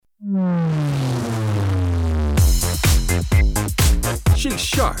She's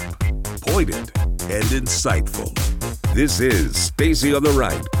sharp, pointed, and insightful. This is Stacey on the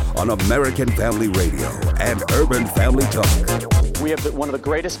Right on American Family Radio and Urban Family Talk. We have one of the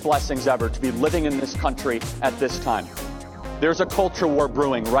greatest blessings ever to be living in this country at this time. There's a culture war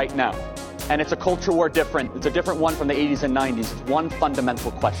brewing right now, and it's a culture war different. It's a different one from the 80s and 90s. It's one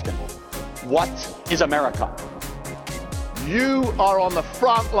fundamental question. What is America? You are on the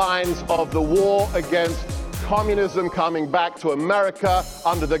front lines of the war against communism coming back to America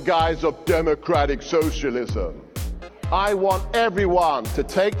under the guise of democratic socialism. I want everyone to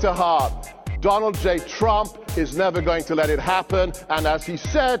take to heart Donald J. Trump is never going to let it happen. And as he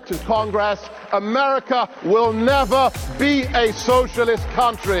said to Congress, America will never be a socialist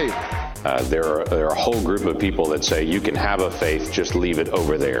country. There are a whole group of people that say you can have a faith, just leave it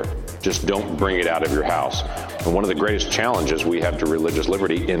over there. Just don't bring it out of your house. And one of the greatest challenges we have to religious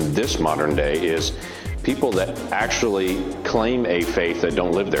liberty in this modern day is people that actually claim a faith that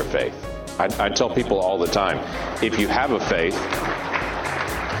don't live their faith. I tell people all the time, if you have a faith,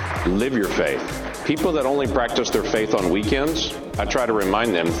 live your faith. People that only practice their faith on weekends, I try to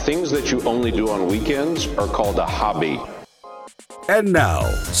remind them, things that you only do on weekends are called a hobby. And now,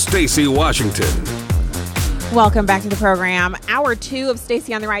 Stacey Washington. Welcome back to the program. Hour 2 of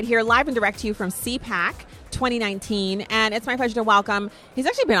Stacey on the Right here, live and direct to you from CPAC 2019. And it's my pleasure to welcome, he's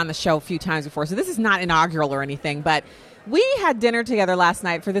actually been on the show a few times before, so this is not inaugural or anything, but we had dinner together last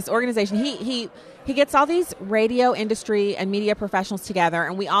night for this organization. He gets all these radio industry and media professionals together,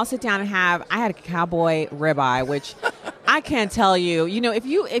 and we all sit down and I had a cowboy ribeye, which I can't tell you. You know, if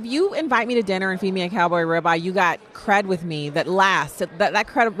you invite me to dinner and feed me a cowboy ribeye, you got cred with me that lasts. That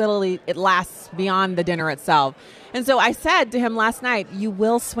credibility, it lasts beyond the dinner itself. And so I said to him last night, you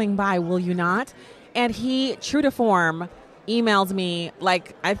will swing by, will you not? And he, true to form, emails me,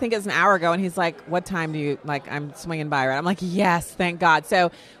 like, I think it's an hour ago, and he's like, what time do you, like, I'm swinging by, right? I'm like, yes, thank God. So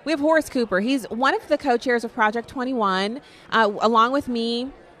we have Horace Cooper. He's one of the co-chairs of Project 21, along with me,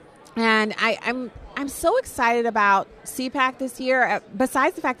 and I'm so excited about CPAC this year,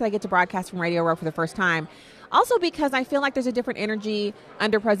 besides the fact that I get to broadcast from Radio Row for the first time, also because I feel like there's a different energy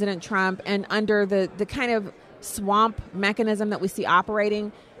under President Trump and under the kind of swamp mechanism that we see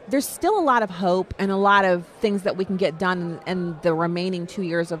operating. There's still a lot of hope and a lot of things that we can get done in the remaining 2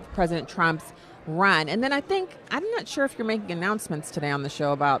 years of President Trump's run. And then I'm not sure if you're making announcements today on the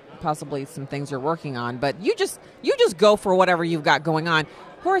show about possibly some things you're working on, but you just go for whatever you've got going on.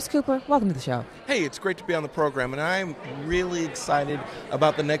 Horace Cooper, welcome to the show. Hey, it's great to be on the program, and I'm really excited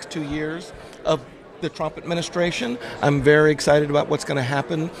about the next 2 years of the Trump administration. I'm very excited about what's going to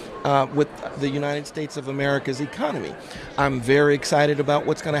happen with the United States of America's economy. I'm very excited about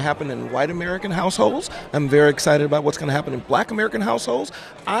what's going to happen in white American households. I'm very excited about what's going to happen in black American households.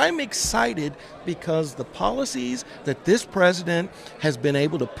 I'm excited because the policies that this president has been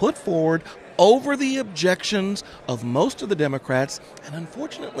able to put forward over the objections of most of the Democrats, and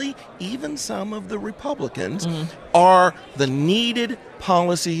unfortunately even some of the Republicans, are the needed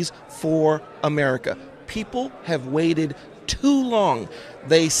policies for America. People have waited too long.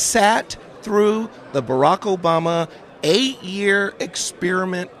 They sat through the Barack Obama 8-year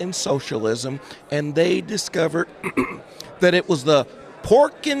experiment in socialism, and they discovered that it was the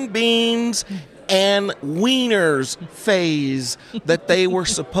pork and beans and wieners phase that they were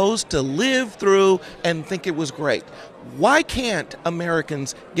supposed to live through and think it was great. Why can't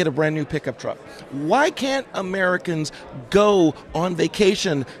Americans get a brand new pickup truck? Why can't Americans go on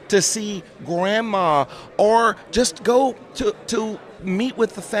vacation to see grandma or just go to meet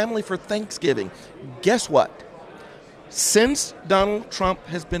with the family for Thanksgiving? Guess what? Since Donald Trump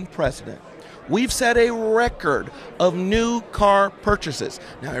has been president, we've set a record of new car purchases.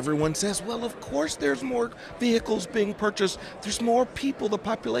 Now, everyone says, well, of course there's more vehicles being purchased. There's more people. The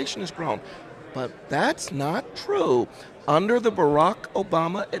population has grown. But that's not true. Under the Barack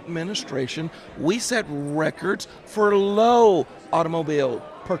Obama administration, we set records for low automobile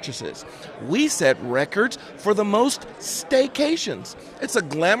purchases. We set records for the most staycations. It's a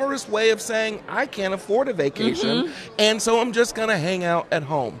glamorous way of saying, I can't afford a vacation, and so I'm just going to hang out at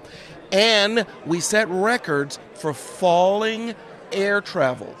home. And we set records for falling air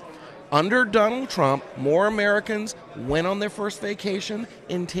travel. Under Donald Trump, more Americans went on their first vacation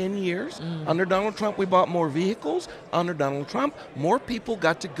in 10 years. Under Donald Trump, we bought more vehicles. Under Donald Trump, more people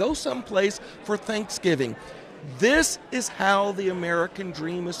got to go someplace for Thanksgiving. This is how the American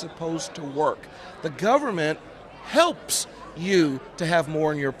dream is supposed to work. The government helps you to have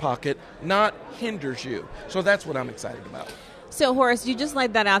more in your pocket, not hinders you. So that's what I'm excited about. So, Horace, you just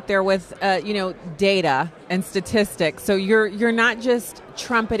laid that out there with, data and statistics. So you're not just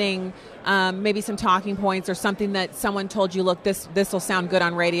trumpeting maybe some talking points or something that someone told you, look, this will sound good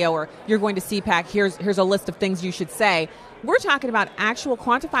on radio, or you're going to CPAC, here's a list of things you should say. We're talking about actual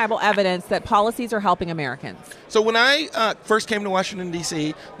quantifiable evidence that policies are helping Americans. So when I first came to Washington,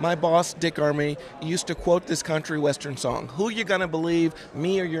 D.C., my boss, Dick Armey, used to quote this country western song, "Who you gonna believe,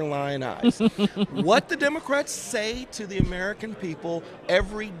 me or your lying eyes?" What the Democrats say to the American people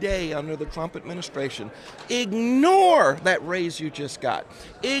every day under the Trump administration: ignore that raise you just got.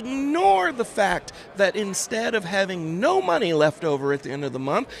 Ignore the fact that instead of having no money left over at the end of the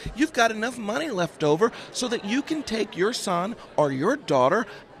month, you've got enough money left over so that you can take your son or your daughter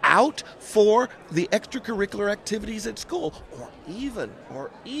out for the extracurricular activities at school, or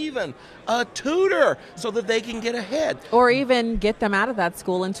even a tutor so that they can get ahead. Or even get them out of that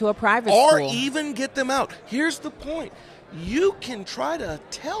school into a private school. Or even get them out. Here's the point. You can try to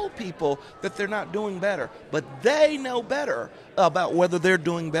tell people that they're not doing better, but they know better about whether they're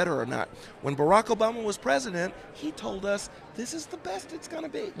doing better or not. When Barack Obama was president, he told us this is the best it's going to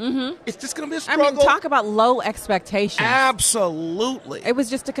be. Mm-hmm. It's just going to be a struggle. I mean, talk about low expectations. Absolutely. It was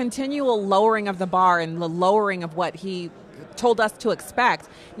just a continual lowering of the bar and the lowering of what he told us to expect.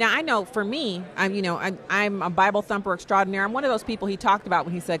 Now, I know for me, I'm a Bible thumper extraordinaire. I'm one of those people he talked about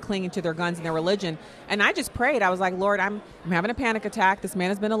when he said clinging to their guns and their religion. And I just prayed. I was like, Lord, I'm having a panic attack. This man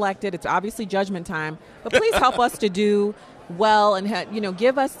has been elected. It's obviously judgment time. But please help us to do well and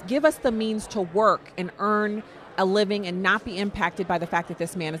give us the means to work and earn a living and not be impacted by the fact that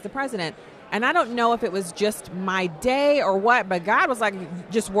this man is the president. And I don't know if it was just my day or what, but God was like,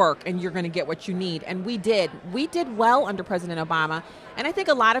 just work and you're going to get what you need. And we did. We did well under President Obama. And I think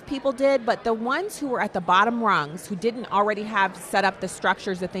a lot of people did, but the ones who were at the bottom rungs, who didn't already have set up the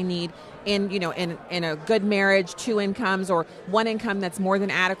structures that they need in a good marriage, 2 incomes or 1 income that's more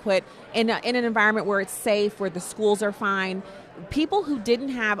than adequate, in an environment where it's safe, where the schools are fine, people who didn't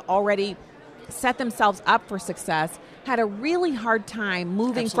have already set themselves up for success had a really hard time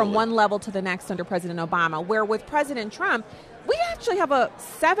moving from one level to the next under President Obama, where with President Trump, we actually have a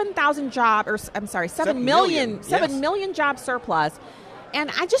 7 million job surplus.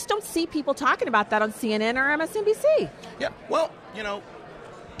 And I just don't see people talking about that on CNN or MSNBC. Yeah, well,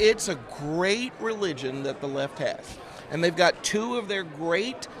 it's a great religion that the left has. And they've got 2 of their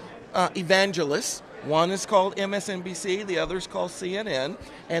great evangelists. One is called MSNBC, the other is called CNN,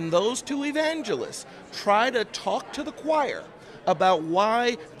 and those 2 evangelists try to talk to the choir about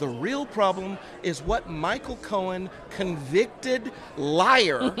why the real problem is what Michael Cohen, convicted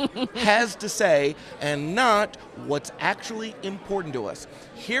liar, has to say, and not what's actually important to us.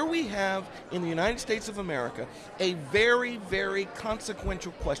 Here we have, in the United States of America, a very, very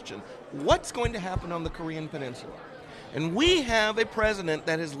consequential question. What's going to happen on the Korean Peninsula? And we have a president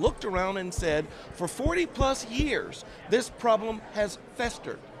that has looked around and said, for 40-plus years, this problem has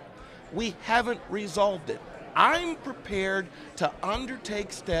festered. We haven't resolved it. I'm prepared to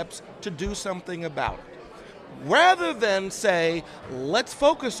undertake steps to do something about it. Rather than say, let's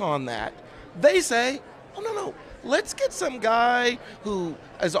focus on that, they say, oh, no. Let's get some guy who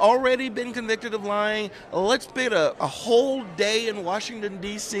has already been convicted of lying. Let's spend a whole day in Washington,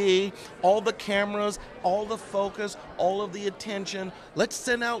 D.C., all the cameras, all the focus, all of the attention. Let's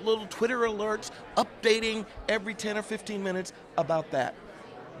send out little Twitter alerts updating every 10 or 15 minutes about that.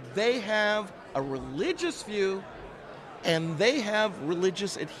 They have a religious view, and they have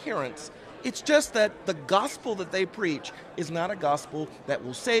religious adherents. It's just that the gospel that they preach is not a gospel that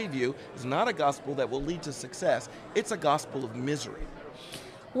will save you. It's not a gospel that will lead to success. It's a gospel of misery.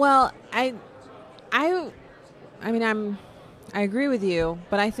 Well, I agree with you,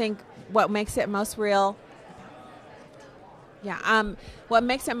 but I think what makes it most real, what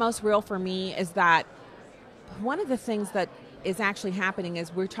makes it most real for me is that one of the things that is actually happening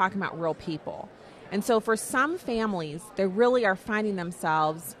is we're talking about real people. And so for some families, they really are finding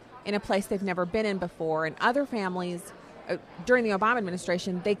themselves in a place they've never been in before. And other families, during the Obama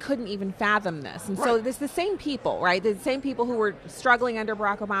administration, they couldn't even fathom this. And so it's the same people, right? The same people who were struggling under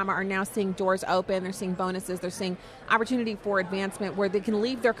Barack Obama are now seeing doors open. They're seeing bonuses. They're seeing opportunity for advancement where they can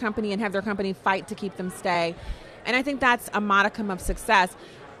leave their company and have their company fight to keep them stay. And I think that's a modicum of success.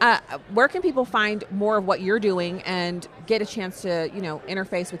 Where can people find more of what you're doing and get a chance to,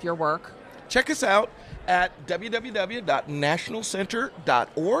 interface with your work? Check us out at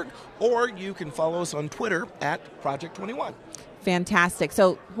www.nationalcenter.org, or you can follow us on Twitter at Project 21. Fantastic.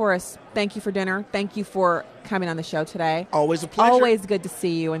 So, Horace, thank you for dinner. Thank you for coming on the show today. Always a pleasure. Always good to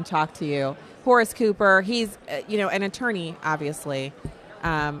see you and talk to you. Horace Cooper, he's, an attorney, obviously.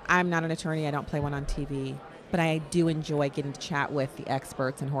 I'm not an attorney. I don't play one on TV. but I do enjoy getting to chat with the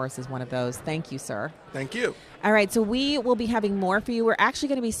experts, and Horace is one of those. Thank you, sir. Thank you. All right, so we will be having more for you. We're actually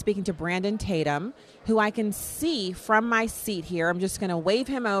going to be speaking to Brandon Tatum, who I can see from my seat here. I'm just going to wave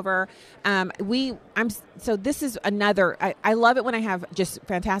him over. So this is another. I love it when I have just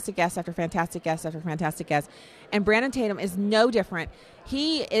fantastic guests after fantastic guests after fantastic guests, and Brandon Tatum is no different.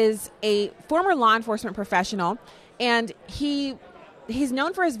 He is a former law enforcement professional, and he's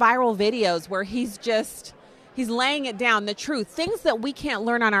known for his viral videos where he's laying it down, the truth, things that we can't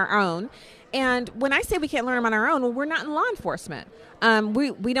learn on our own. And when I say we can't learn them on our own, well, we're not in law enforcement.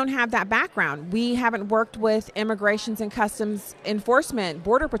 We don't have that background. We haven't worked with immigrations and customs enforcement,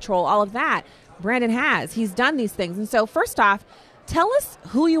 border patrol, all of that. Brandon has. He's done these things. And so first off, tell us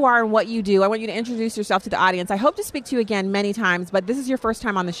who you are and what you do. I want you to introduce yourself to the audience. I hope to speak to you again many times, but this is your first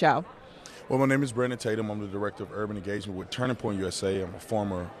time on the show. Well, my name is Brandon Tatum. I'm the Director of Urban Engagement with Turning Point USA. I'm a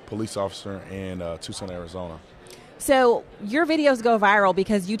former police officer in Tucson, Arizona. So your videos go viral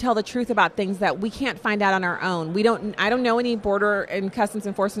because you tell the truth about things that we can't find out on our own. I don't know any border and customs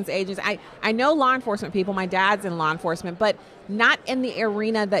enforcement agents. I know law enforcement people. My dad's in law enforcement, but not in the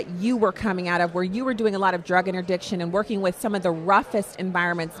arena that you were coming out of, where you were doing a lot of drug interdiction and working with some of the roughest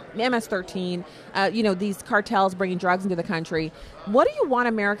environments, MS-13, these cartels bringing drugs into the country. What do you want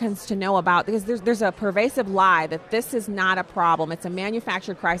Americans to know about? Because there's a pervasive lie that this is not a problem. It's a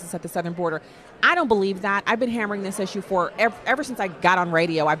manufactured crisis at the southern border. I don't believe that. I've been hammering this issue for ever since I got on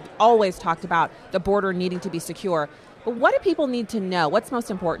radio. I've always talked about the border needing to be secure. But what do people need to know? What's most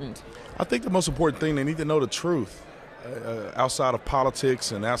important? I think the most important thing, they need to know the truth. Outside of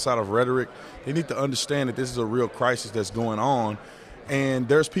politics and outside of rhetoric, they need to understand that this is a real crisis that's going on. And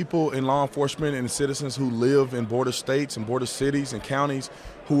there's people in law enforcement and citizens who live in border states and border cities and counties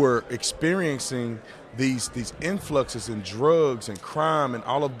who are experiencing these influxes in drugs and crime and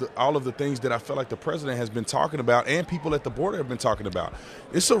all of the things that I feel like the president has been talking about and people at the border have been talking about.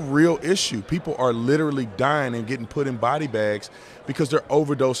 It's a real issue. People are literally dying and getting put in body bags because they're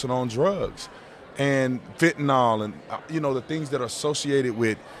overdosing on drugs and fentanyl and the things that are associated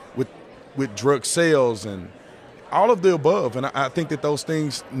with drug sales and all of the above. And I think that those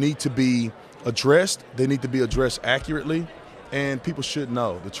things need to be addressed. They need to be addressed accurately, and people should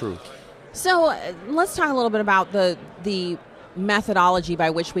know the truth. So let's talk a little bit about the methodology by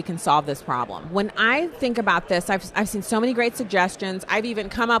which we can solve this problem. When I think about this, I've seen so many great suggestions. I've even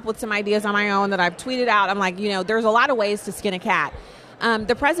come up with some ideas on my own that I've tweeted out. I'm like, there's a lot of ways to skin a cat.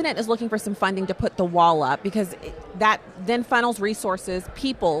 The president is looking for some funding to put the wall up because that then funnels resources,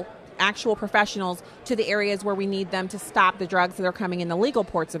 people, actual professionals, to the areas where we need them to stop the drugs that are coming in the legal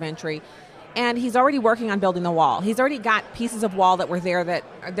ports of entry. And he's already working on building the wall. He's already got pieces of wall that were there that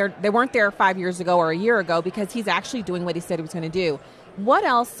they weren't there 5 years ago or a year ago because he's actually doing what he said he was going to do. What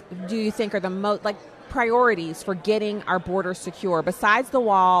else do you think are the most priorities for getting our border secure besides the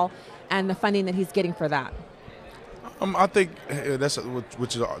wall and the funding that he's getting for that? I think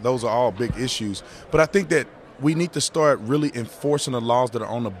those are all big issues. But I think that we need to start really enforcing the laws that are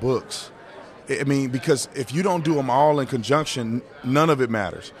on the books. I mean, because if you don't do them all in conjunction, none of it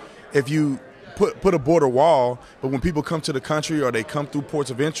matters. If you put a border wall, but when people come to the country or they come through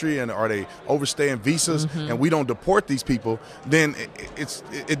ports of entry or they overstaying visas and we don't deport these people, then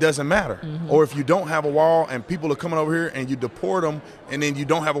it doesn't matter. Or if you don't have a wall and people are coming over here and you deport them and then you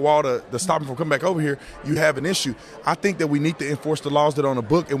don't have a wall to stop them from coming back over here, you have an issue. I think that we need to enforce the laws that are on the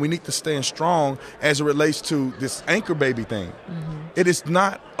book, and we need to stand strong as it relates to this anchor baby thing. It is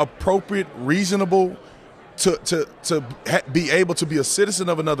not appropriate, reasonable to be able to be a citizen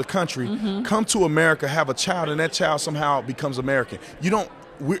of another country, come to America, have a child, and that child somehow becomes American.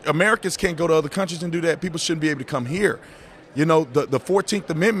 Americans can't go to other countries and do that. People shouldn't be able to come here. The 14th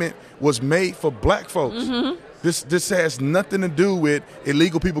Amendment was made for black folks. This has nothing to do with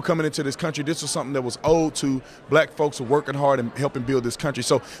illegal people coming into this country. This was something that was owed to black folks who are working hard and helping build this country.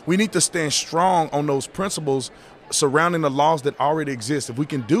 So we need to stand strong on those principles surrounding the laws that already exist. If we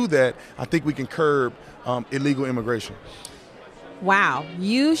can do that, I think we can curb illegal immigration. Wow.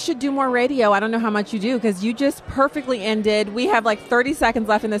 You should do more radio. I don't know how much you do because you just perfectly ended. We have 30 seconds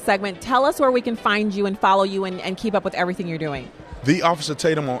left in this segment. Tell us where we can find you and follow you and keep up with everything you're doing. The Officer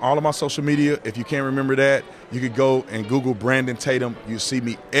Tatum on all of my social media. If you can't remember that, you could go and Google Brandon Tatum. You see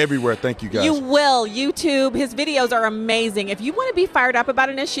me everywhere. Thank you, guys. You will. YouTube. His videos are amazing. If you want to be fired up about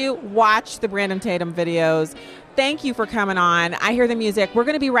an issue, watch the Brandon Tatum videos. Thank you for coming on. I hear the music. We're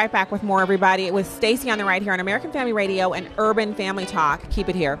going to be right back with more, everybody, with Stacey on the Right here on American Family Radio and Urban Family Talk. Keep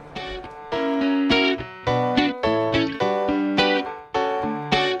it here.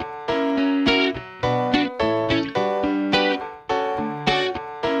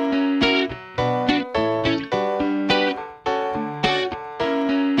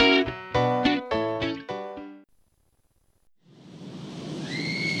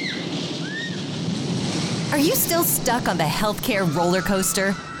 Are you still stuck on the healthcare roller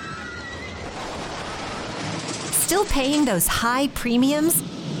coaster? Still paying those high premiums?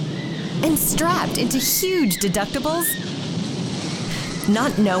 And strapped into huge deductibles?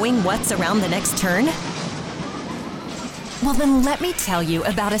 Not knowing what's around the next turn? Well, then let me tell you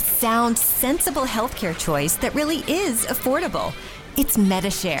about a sound, sensible healthcare choice that really is affordable. It's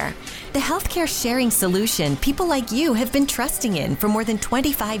Medi-Share, the healthcare sharing solution people like you have been trusting in for more than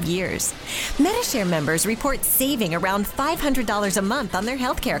 25 years. Medi-Share members report saving around $500 a month on their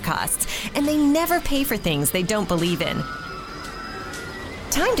healthcare costs, and they never pay for things they don't believe in.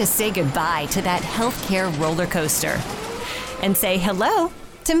 Time to say goodbye to that healthcare roller coaster and say hello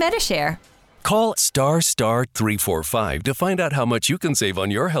to Medi-Share. Call *345 to find out how much you can save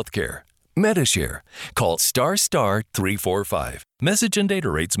on your healthcare. Medi-Share. Call *345. Message and data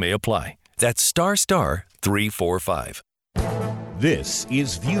rates may apply. That's *345. This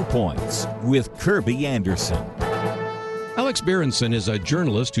is Viewpoints with Kirby Anderson. Alex Berenson is a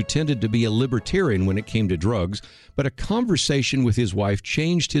journalist who tended to be a libertarian when it came to drugs, but a conversation with his wife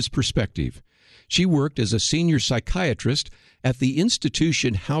changed his perspective. She worked as a senior psychiatrist at the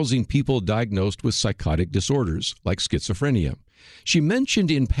institution housing people diagnosed with psychotic disorders, like schizophrenia. She mentioned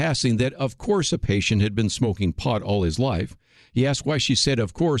in passing that, of course, a patient had been smoking pot all his life. He asked why she said,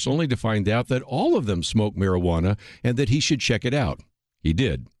 of course, only to find out that all of them smoke marijuana and that he should check it out. He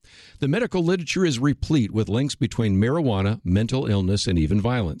did. The medical literature is replete with links between marijuana, mental illness, and even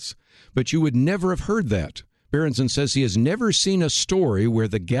violence. But you would never have heard that. Berenson says he has never seen a story where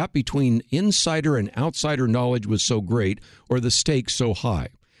the gap between insider and outsider knowledge was so great or the stakes so high.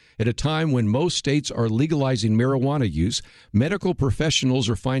 At a time when most states are legalizing marijuana use, medical professionals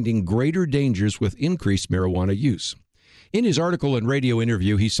are finding greater dangers with increased marijuana use. In his article and radio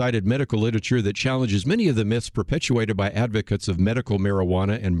interview, he cited medical literature that challenges many of the myths perpetuated by advocates of medical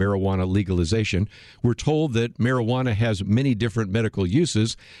marijuana and marijuana legalization. We're told that marijuana has many different medical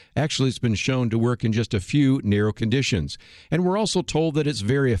uses. Actually, it's been shown to work in just a few narrow conditions. And we're also told that it's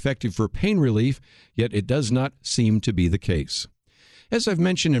very effective for pain relief, yet it does not seem to be the case. As I've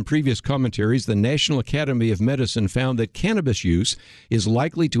mentioned in previous commentaries, the National Academy of Medicine found that cannabis use is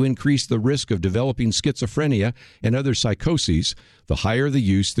likely to increase the risk of developing schizophrenia and other psychoses. The higher the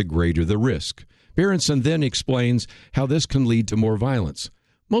use, the greater the risk. Berenson then explains how this can lead to more violence.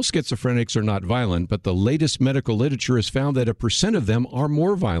 Most schizophrenics are not violent, but the latest medical literature has found that 1% of them are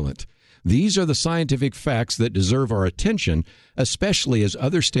more violent. These are the scientific facts that deserve our attention, especially as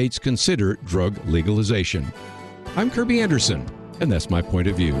other states consider drug legalization. I'm Kirby Anderson, and that's my point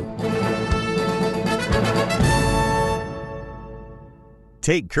of view.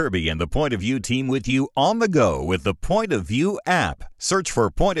 Take Kirby and the Point of View team with you on the go with the Point of View app. Search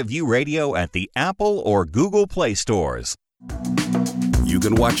for Point of View Radio at the Apple or Google Play stores. You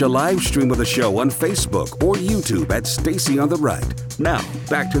can watch a live stream of the show on Facebook or YouTube at Stacy on the Right. Now,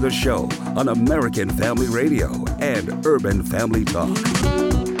 back to the show on American Family Radio and Urban Family Talk.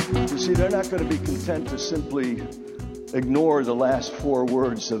 You see, they're not going to be content to simply ignore the last 4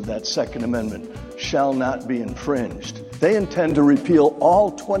 words of that Second Amendment, shall not be infringed. They intend to repeal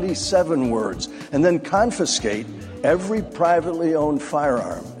all 27 words and then confiscate every privately owned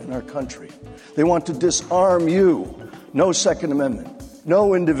firearm in our country. They want to disarm you. No Second Amendment,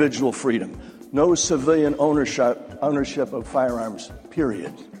 no individual freedom, no civilian ownership of firearms,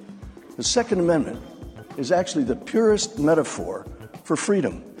 period. The Second Amendment is actually the purest metaphor for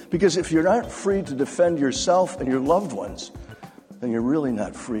freedom. Because if you're not free to defend yourself and your loved ones, then you're really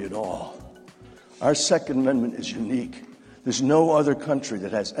not free at all. Our Second Amendment is unique. There's no other country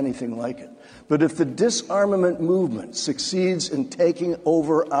that has anything like it. But if the disarmament movement succeeds in taking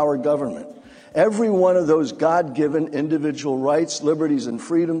over our government, every one of those God-given individual rights, liberties, and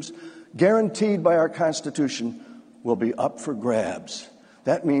freedoms guaranteed by our Constitution will be up for grabs.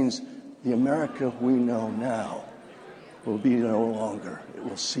 That means the America we know now will be no longer. It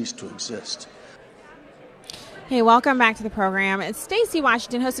will cease to exist. Hey, welcome back to the program. It's Stacy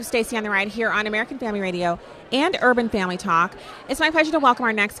Washington, host of Stacy on the Right here on American Family Radio and Urban Family Talk. It's my pleasure to welcome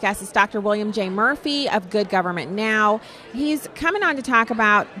our next guest. It's Dr. William J. Murphy of Good Government Now. He's coming on to talk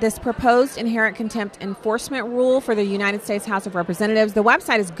about this proposed inherent contempt enforcement rule for the United States House of Representatives. The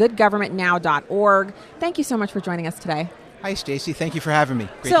website is goodgovernmentnow.org. Thank you so much for joining us today. Hi, Stacy. Thank you for having me.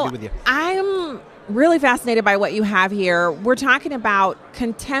 Great to be with you. I'm really fascinated by what you have here. We're talking about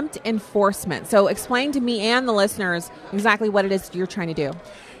contempt enforcement. So explain to me and the listeners exactly what it is you're trying to do.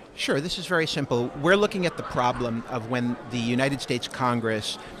 Sure. This is very simple. We're looking at the problem of when the United States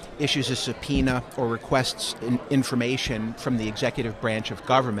Congress issues a subpoena or requests information from the executive branch of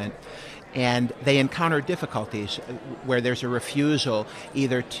government, and they encounter difficulties where there's a refusal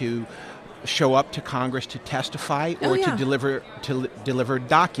either to show up to Congress to testify or to deliver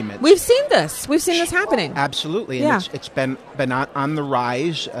documents. We've seen this. We've seen this happening. Absolutely, and it's been on the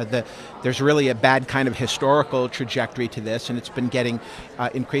rise. There's really a bad kind of historical trajectory to this, and it's been getting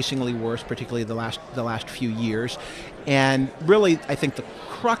increasingly worse, particularly the last few years. And really, I think the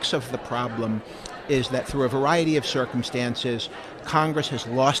crux of the problem is that through a variety of circumstances, Congress has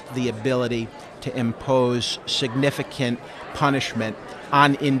lost the ability to impose significant punishment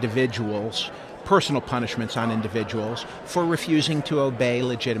on individuals, personal punishments on individuals, for refusing to obey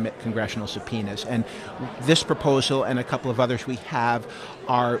legitimate congressional subpoenas. And this proposal and a couple of others we have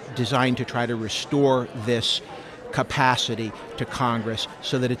are designed to try to restore this capacity to Congress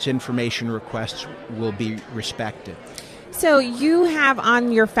so that its information requests will be respected. So you have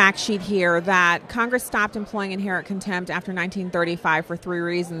on your fact sheet here that Congress stopped employing inherent contempt after 1935 for 3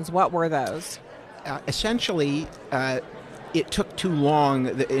 reasons. What were those? Essentially, it took too long.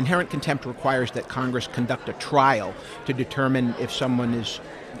 The inherent contempt requires that Congress conduct a trial to determine if someone is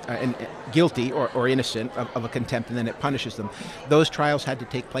guilty or innocent of a contempt, and then it punishes them. Those trials had to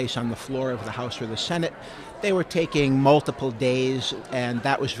take place on the floor of the House or the Senate. They were taking multiple days, and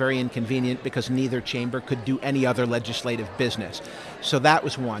that was very inconvenient because neither chamber could do any other legislative business. So that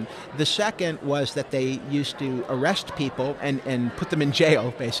was one. The second was that they used to arrest people and put them in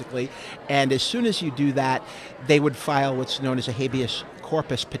jail, basically. And as soon as you do that, they would file what's known as a habeas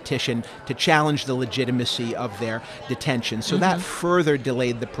corpus petition to challenge the legitimacy of their detention. So that further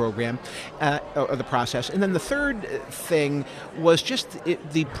delayed the program, or the process. And then the third thing was just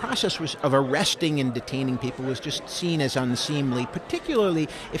the process of arresting and detaining people was just seen as unseemly, particularly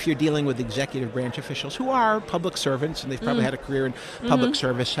if you're dealing with executive branch officials who are public servants, and they've probably had a career in public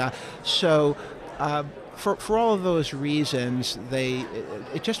service. For all of those reasons,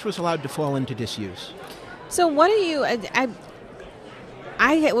 it just was allowed to fall into disuse. So what do you...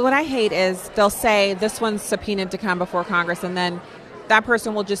 what I hate is they'll say this one's subpoenaed to come before Congress, and then that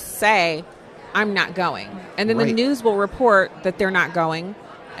person will just say, I'm not going. And then the news will report that they're not going,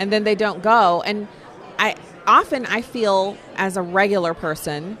 and then they don't go. And I feel as a regular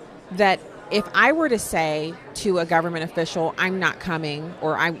person that if I were to say to a government official, I'm not coming,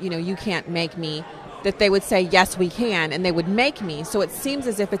 or you can't make me, that they would say, yes, we can, and they would make me. So it seems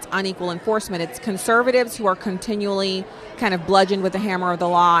as if it's unequal enforcement. It's conservatives who are continually kind of bludgeoned with the hammer of the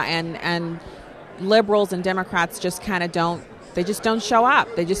law, and liberals and Democrats just kind of don't show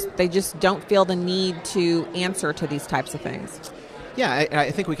up. They just don't feel the need to answer to these types of things. Yeah,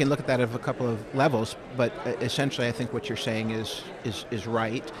 I think we can look at that at a couple of levels, but essentially I think what you're saying is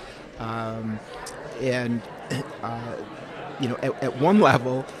right. At one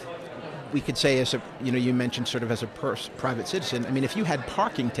level, we could say, you mentioned sort of as a private citizen. I mean, if you had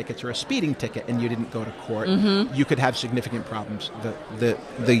parking tickets or a speeding ticket and you didn't go to court, you could have significant problems.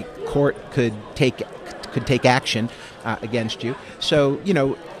 The court could take action against you. So,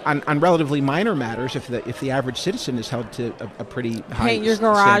 on relatively minor matters, if the average citizen is held to a pretty high paint your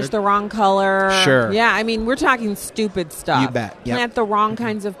garage standard, the wrong color. Sure. Yeah, I mean, we're talking stupid stuff. You bet. Yep. Plant the wrong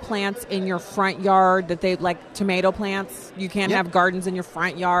kinds of plants in your front yard that they like tomato plants. You can't have gardens in your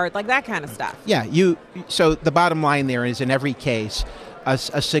front yard, like that kind of stuff. Yeah. So the bottom line there is, in every case,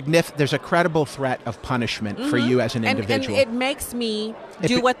 there's a credible threat of punishment for you as an individual. And it makes me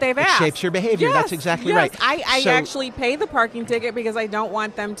do what they've asked. It shapes your behavior. Yes, That's exactly right. I actually pay the parking ticket because I don't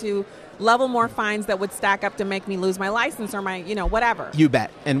want them to level more fines that would stack up to make me lose my license or my, whatever. You bet.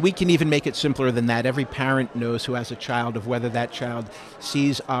 And we can even make it simpler than that. Every parent knows who has a child of whether that child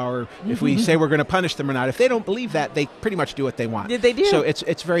sees if we say we're going to punish them or not. If they don't believe that, they pretty much do what they want. They do. So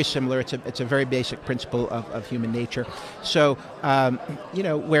it's very similar. It's a very basic principle of human nature. So,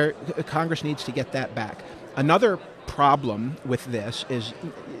 where Congress needs to get that back. Another problem with this is,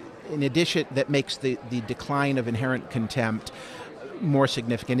 in addition, that makes the decline of inherent contempt more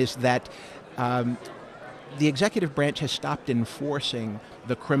significant, is that the executive branch has stopped enforcing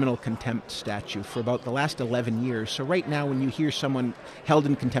the criminal contempt statute for about the last 11 years. So right now, when you hear someone held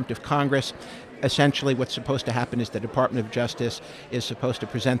in contempt of Congress, essentially what's supposed to happen is the Department of Justice is supposed to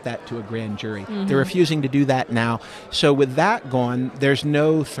present that to a grand jury. They're refusing to do that now. So with that gone, there's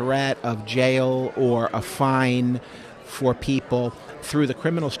no threat of jail or a fine for people through the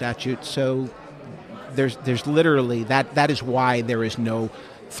criminal statute. So there's literally that is why there is no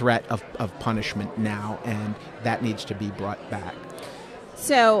threat of punishment now, and that needs to be brought back.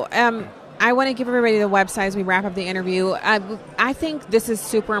 So I want to give everybody the website as we wrap up the interview. I think this is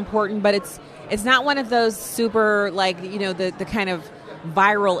super important, but it's not one of those super, the kind of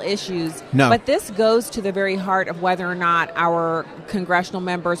viral issues. No. But this goes to the very heart of whether or not our congressional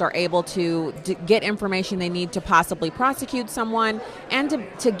members are able to get information they need to possibly prosecute someone and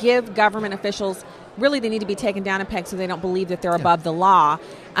to give government officials. Really, they need to be taken down a peg so they don't believe that they're above the law.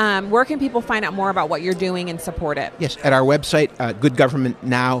 Where can people find out more about what you're doing and support it? Yes, at our website,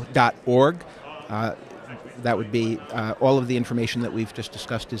 goodgovernmentnow.org. That would be all of the information that we've just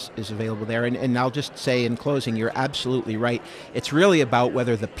discussed is available there. And I'll just say in closing, you're absolutely right. It's really about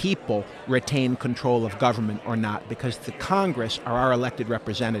whether the people retain control of government or not, because the Congress are our elected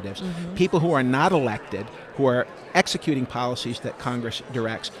representatives. Mm-hmm. People who are not elected, who are executing policies that Congress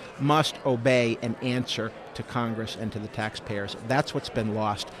directs, must obey and answer to Congress and to the taxpayers. That's what's been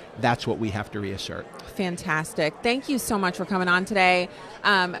lost. That's what we have to reassert. Fantastic. Thank you so much for coming on today.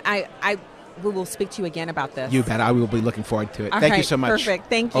 We will speak to you again about this. You bet. I will be looking forward to it. Thank you so much. Perfect.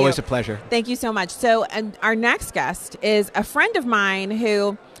 Thank you. Always a pleasure. Thank you so much. So our next guest is a friend of mine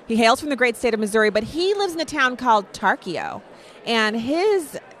who, he hails from the great state of Missouri, but he lives in a town called Tarkio. And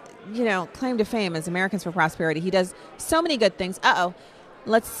his, claim to fame is Americans for Prosperity. He does so many good things.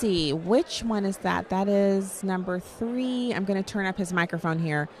 Let's see. Which one is that? That is number 3. I'm going to turn up his microphone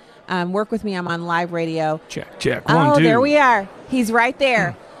here. Work with me. I'm on live radio. Check. 1, 2. There we are. He's right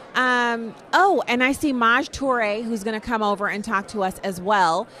there. And I see Maj Toure, who's going to come over and talk to us as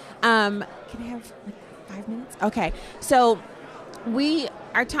well. Can I have 5 minutes? Okay. So we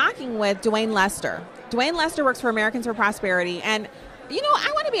are talking with Dwayne Lester. Dwayne Lester works for Americans for Prosperity. And,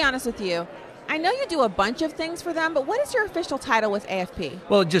 I want to be honest with you. I know you do a bunch of things for them, but what is your official title with AFP?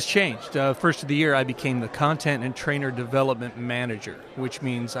 Well, it just changed. First of the year, I became the Content and Trainer Development Manager, which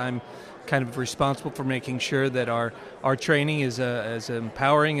means I'm kind of responsible for making sure that our training is as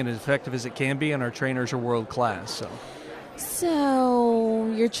empowering and as effective as it can be, and our trainers are world class. So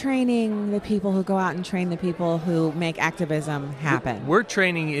you're training the people who go out and train the people who make activism happen. We're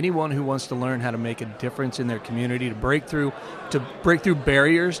training anyone who wants to learn how to make a difference in their community, to break through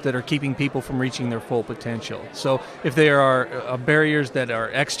barriers that are keeping people from reaching their full potential. So if there are barriers that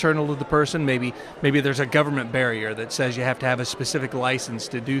are external to the person, maybe there's a government barrier that says you have to have a specific license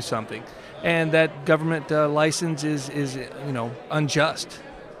to do something, and that government license is unjust.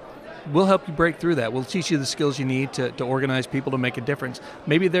 We'll help you break through that. We'll teach you the skills you need to organize people to make a difference.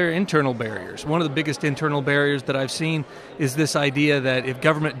 Maybe there are internal barriers. One of the biggest internal barriers that I've seen is this idea that if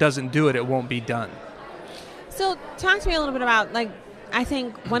government doesn't do it, it won't be done. So talk to me a little bit about, I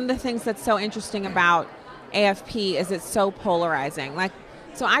think one of the things that's so interesting about AFP is it's so polarizing.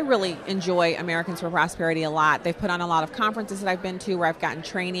 So I really enjoy Americans for Prosperity a lot. They've put on a lot of conferences that I've been to where I've gotten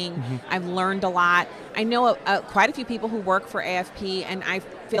training. Mm-hmm. I've learned a lot. I know quite a few people who work for AFP, and I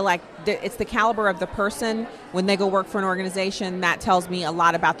feel like it's the caliber of the person when they go work for an organization that tells me a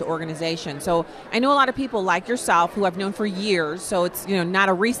lot about the organization. So I know a lot of people like yourself who I've known for years, so it's not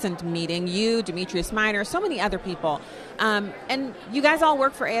a recent meeting. You, Demetrius Minor, so many other people. And you guys all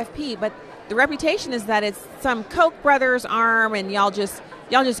work for AFP, but the reputation is that it's some Koch brothers arm, and y'all just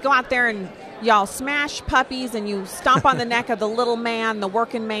go out there and y'all smash puppies and you stomp on the neck of the little man, the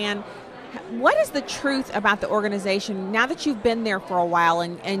working man. What is the truth about the organization now that you've been there for a while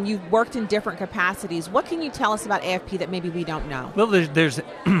and you've worked in different capacities? What can you tell us about AFP that maybe we don't know? Well, there's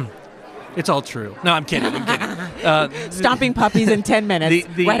it's all true. No, I'm kidding. Stomping puppies in 10 minutes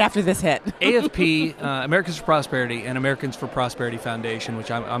right after this hit. AFP, Americans for Prosperity, and Americans for Prosperity Foundation, which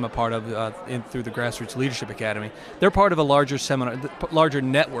I'm a part of through the Grassroots Leadership Academy, they're part of a larger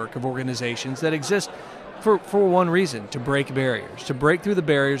network of organizations that exist for one reason: to break barriers, to break through the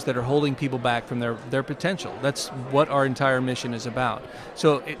barriers that are holding people back from their potential. That's what our entire mission is about.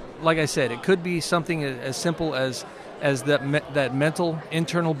 So, like I said, it could be something as simple as that mental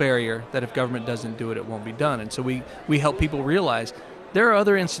internal barrier that if government doesn't do it, it won't be done. And so we help people realize there are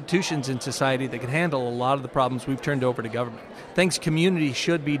other institutions in society that can handle a lot of the problems we've turned over to government. Things community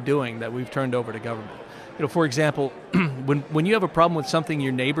should be doing that we've turned over to government. For example, when you have a problem with something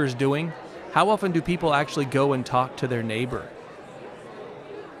your neighbor's doing, how often do people actually go and talk to their neighbor?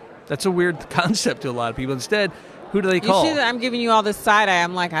 That's a weird concept to a lot of people. Instead, who do they call? You see that I'm giving you all this side eye.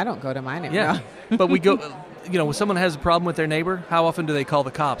 I'm like, I don't go to my neighbor. Yeah, but we go... when someone has a problem with their neighbor, how often do they call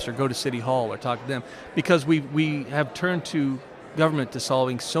the cops or go to City Hall or talk to them? Because we have turned to government to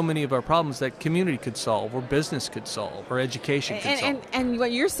solving so many of our problems that community could solve, or business could solve, or education could solve. And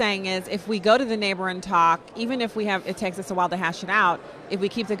what you're saying is, if we go to the neighbor and talk, even if it takes us a while to hash it out, if we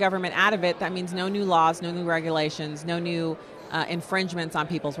keep the government out of it, that means no new laws, no new regulations, no new infringements on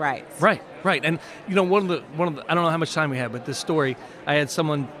people's rights. Right. And one of the I don't know how much time we have, but this story, I had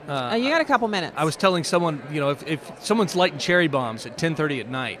someone. You got a couple minutes. I was telling someone, if someone's lighting cherry bombs at 10:30 at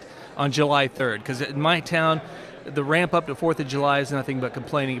night on July 3rd, because in my town, the ramp up to 4th of July is nothing but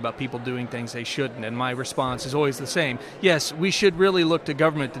complaining about people doing things they shouldn't. And my response is always the same. Yes, we should really look to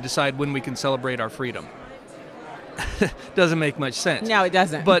government to decide when we can celebrate our freedom. Doesn't make much sense. No, it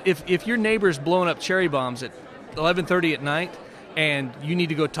doesn't. But if your neighbor's blowing up cherry bombs at 11:30 at night and you need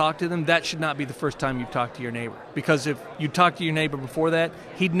to go talk to them, that should not be the first time you've talked to your neighbor. Because if you talk to your neighbor before that,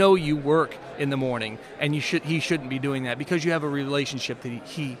 he'd know you work in the morning, and he shouldn't be doing that because you have a relationship that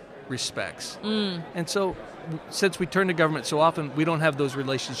he respects. And so since we turn to government so often, we don't have those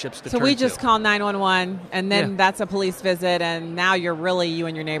relationships to turn to. So we just call 911, and then that's a police visit, and now you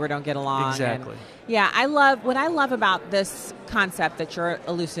and your neighbor don't get along. Exactly. What I love about this concept that you're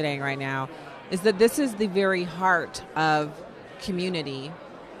elucidating right now is that this is the very heart of community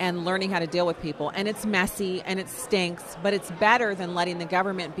and learning how to deal with people. And it's messy and it stinks, but it's better than letting the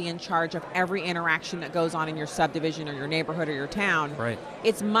government be in charge of every interaction that goes on in your subdivision or your neighborhood or your town. Right.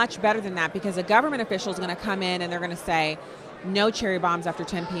 It's much better than that, because a government official is going to come in and they're going to say, no cherry bombs after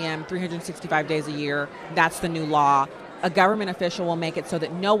 10 p.m., 365 days a year. That's the new law. A government official will make it so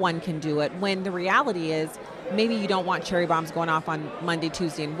that no one can do it, when the reality is maybe you don't want cherry bombs going off on Monday,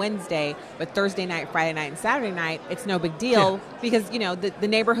 Tuesday, and Wednesday, but Thursday night, Friday night, and Saturday night, it's no big deal because, the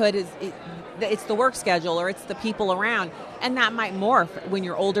neighborhood it's the work schedule or it's the people around. And that might morph when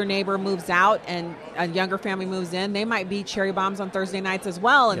your older neighbor moves out and a younger family moves in. They might be cherry bombs on Thursday nights as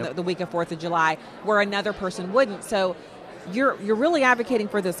well in the week of 4th of July, where another person wouldn't. So you're really advocating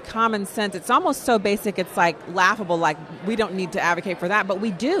for this common sense. It's almost so basic it's like laughable, like we don't need to advocate for that, but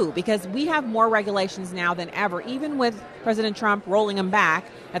we do, because we have more regulations now than ever, even with President Trump rolling them back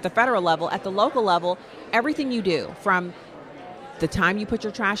at the federal level. At the local level, everything you do, from the time you put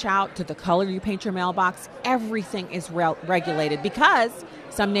your trash out to the color you paint your mailbox, everything is regulated, because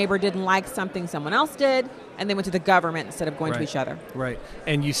some neighbor didn't like something someone else did, and they went to the government instead of going to each other. Right.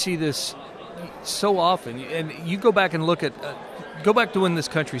 And you see this so often, and you go back and look at go back to when this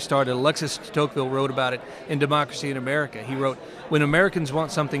country started. Alexis de Tocqueville wrote about it in Democracy in America. He wrote, when Americans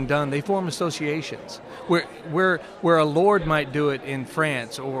want something done, they form associations. Where a lord might do it in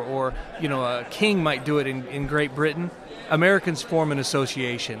France, or a king might do it in Great Britain, Americans form an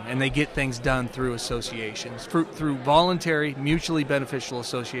association, and they get things done through associations, through voluntary, mutually beneficial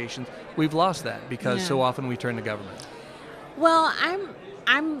associations. We've lost that because so often we turn to government. Well,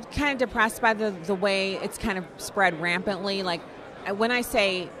 I'm kind of depressed by the way it's kind of spread rampantly. Like, when I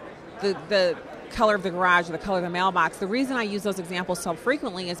say the color of the garage or the color of the mailbox, the reason I use those examples so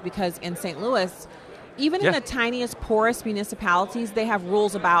frequently is because in St. Louis, even in the tiniest, poorest municipalities, they have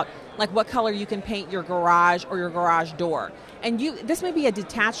rules about like what color you can paint your garage or your garage door. And this may be a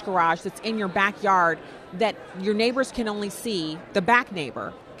detached garage that's in your backyard that your neighbors can only see, the back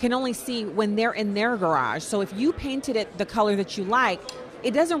neighbor can only see when they're in their garage. So if you painted it the color that you like,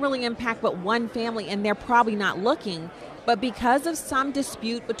 it doesn't really impact but one family, and they're probably not looking. But because of some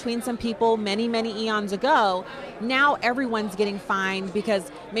dispute between some people many, many eons ago, now everyone's getting fined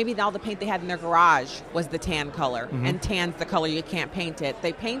because maybe all the paint they had in their garage was the tan color, and tan's the color you can't paint it.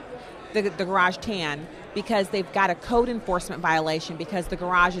 They paint the garage tan because they've got a code enforcement violation because the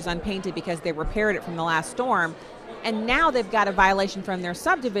garage is unpainted because they repaired it from the last storm. And now they've got a violation from their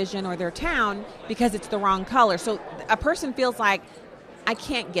subdivision or their town because it's the wrong color. So a person feels like, I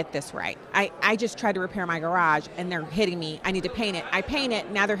can't get this right. I just tried to repair my garage and they're hitting me. I need to paint it. I paint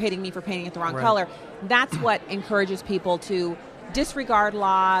it. Now they're hitting me for painting it the wrong color. That's what encourages people to disregard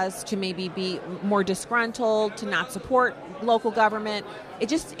laws, to maybe be more disgruntled, to not support local government.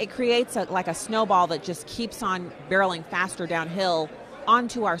 It creates a snowball that just keeps on barreling faster downhill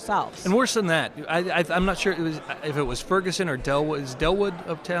onto ourselves. And worse than that, I'm not sure if it was Ferguson or Delwood. Is Delwood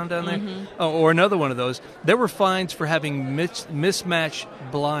uptown down there? Or another one of those. There were fines for having mismatched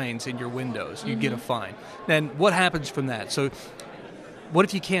blinds in your windows. You get a fine. Then what happens from that? So what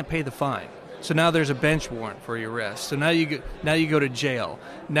if you can't pay the fine? So now there's a bench warrant for your arrest. So now you go to jail.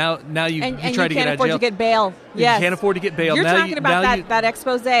 Now you try to get out of jail. You can't afford to get bail. Yes. You can't afford to get bail. You're talking about that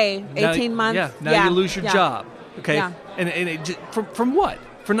expose, 18 months. Yeah. Now you lose your job. Okay. Yeah. And it just, from what?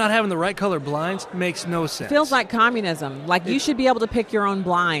 For not having the right color blinds? Makes no sense. Feels like communism. Like you should be able to pick your own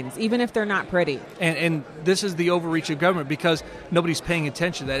blinds, even if they're not pretty. And this is the overreach of government because nobody's paying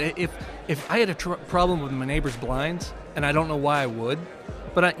attention to that. If I had a problem with my neighbor's blinds, and I don't know why I would,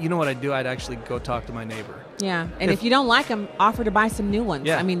 but you know what I'd do? I'd actually go talk to my neighbor. Yeah, and if you don't like them, offer to buy some new ones.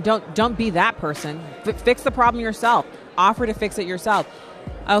 Yeah. I mean, don't be that person. Fix the problem yourself. Offer to fix it yourself.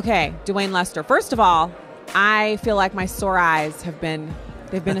 Okay, Dwayne Lester. First of all, I feel like my sore eyes they've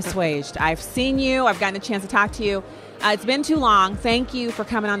been assuaged. I've seen you. I've gotten a chance to talk to you. It's been too long. Thank you for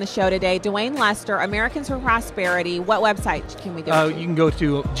coming on the show today. Dwayne Lester, Americans for Prosperity. What website can we go to? You can go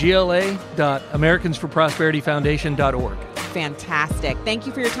to gla.americansforprosperityfoundation.org. Fantastic. Thank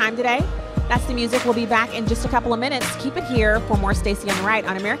you for your time today. That's the music. We'll be back in just a couple of minutes. Keep it here for more Stacey on the Right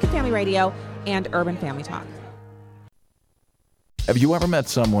on American Family Radio and Urban Family Talk. Have you ever met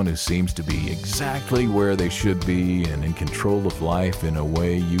someone who seems to be exactly where they should be and in control of life in a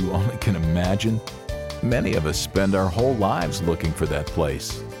way you only can imagine? Many of us spend our whole lives looking for that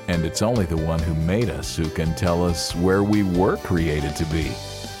place, and it's only the one who made us who can tell us where we were created to be.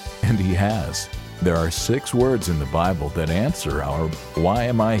 And He has. There are 6 words in the Bible that answer our "why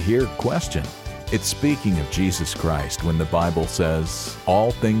am I here" question. It's speaking of Jesus Christ when the Bible says,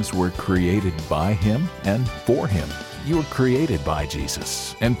 all things were created by Him and for Him. You were created by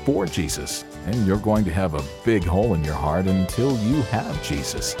Jesus and for Jesus, and you're going to have a big hole in your heart until you have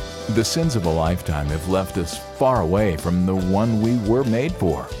Jesus. The sins of a lifetime have left us far away from the one we were made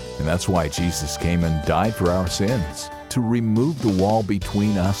for, and that's why Jesus came and died for our sins, to remove the wall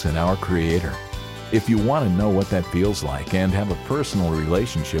between us and our Creator. If you want to know what that feels like and have a personal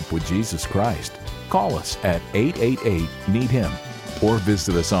relationship with Jesus Christ, call us at 888-NEED-HIM or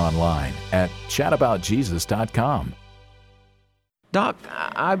visit us online at chataboutjesus.com. Doc,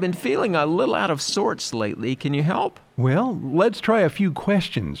 I've been feeling a little out of sorts lately. Can you help? Well, let's try a few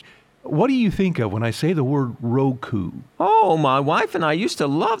questions. What do you think of when I say the word Roku? Oh, my wife and I used to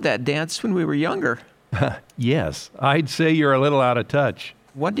love that dance when we were younger. Yes, I'd say you're a little out of touch.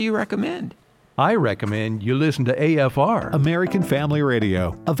 What do you recommend? I recommend you listen to AFR. American Family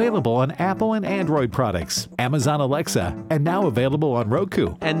Radio. Available on Apple and Android products, Amazon Alexa, and now available on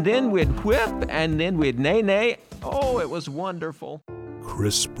Roku. And then we'd whip, and then we'd nay-nay. Oh, it was wonderful.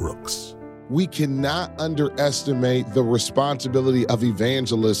 Chris Brooks. We cannot underestimate the responsibility of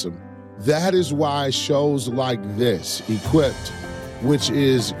evangelism. That is why shows like this, Equipped, which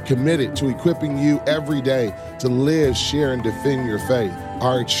is committed to equipping you every day to live, share, and defend your faith,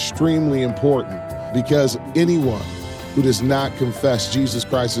 are extremely important, because anyone who does not confess Jesus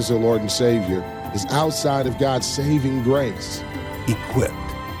Christ as their Lord and Savior is outside of God's saving grace. Equipped.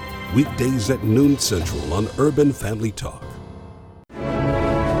 Weekdays at noon Central on Urban Family Talk.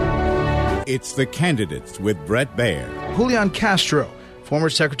 It's The Candidates with Brett Baier. Julian Castro, former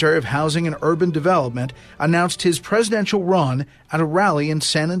Secretary of Housing and Urban Development, announced his presidential run at a rally in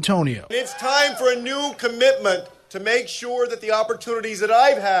San Antonio. It's time for a new commitment to make sure that the opportunities that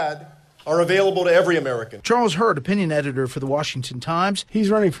I've had are available to every American. Charles Hurd, opinion editor for the Washington Times. He's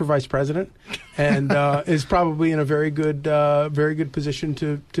running for vice president and is probably in a very good position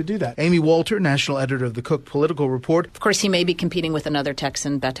to do that. Amy Walter, national editor of the Cook Political Report. Of course, he may be competing with another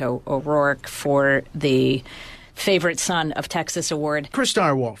Texan, Beto O'Rourke, for the Favorite Son of Texas award. Chris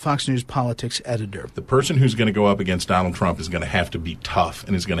Direwalt, Fox News politics editor. The person who's going to go up against Donald Trump is going to have to be tough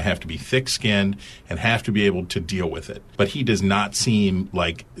and is going to have to be thick-skinned and have to be able to deal with it. But he does not seem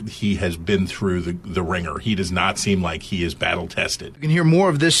like he has been through the ringer. He does not seem like he is battle-tested. You can hear more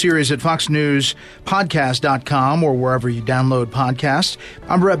of this series at foxnewspodcast.com or wherever you download podcasts.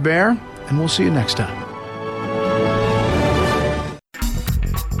 I'm Brett Baier, and we'll see you next time.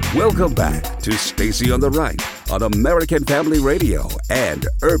 Welcome back to Stacey on the Right on American Family Radio and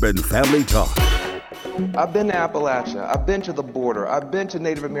Urban Family Talk. I've been to Appalachia. I've been to the border. I've been to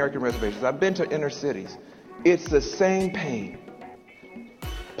Native American reservations. I've been to inner cities. It's the same pain.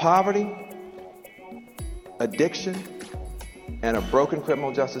 Poverty, addiction, and a broken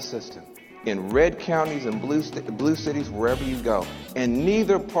criminal justice system in red counties and blue cities, wherever you go. And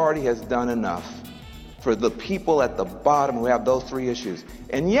neither party has done enough for the people at the bottom who have those 3 issues.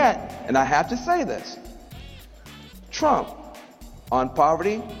 And yet, and I have to say this, Trump on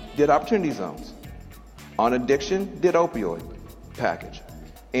poverty did opportunity zones, on addiction did opioid package,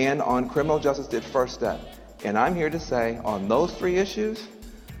 and on criminal justice did First Step. And I'm here to say on those 3 issues,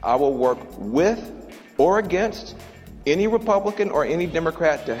 I will work with or against any Republican or any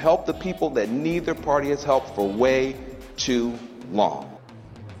Democrat to help the people that neither party has helped for way too long.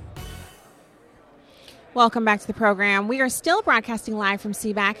 Welcome back to the program. We are still broadcasting live from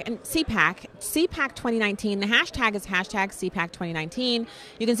CPAC 2019. The hashtag is CPAC 2019.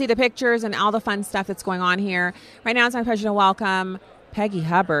 You can see the pictures and all the fun stuff that's going on here. Right now it's my pleasure to welcome Peggy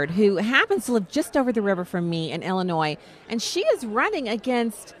Hubbard, who happens to live just over the river from me in Illinois. And she is running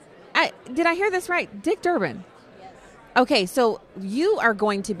against, did I hear this right? Dick Durbin. Okay, so you are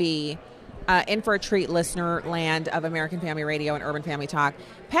going to be in for a treat, listener land of American Family Radio and Urban Family Talk.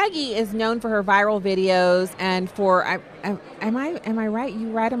 Peggy is known for her viral videos and for, am I right? You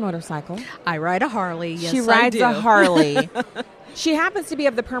ride a motorcycle? I ride a Harley, yes, She rides I do. a Harley. She happens to be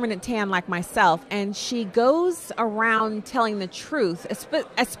of the permanent tan like myself, and she goes around telling the truth,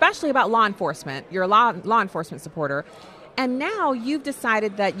 especially about law enforcement. You're a law enforcement supporter. And now you've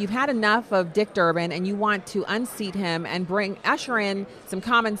decided that you've had enough of Dick Durbin and you want to unseat him and usher in some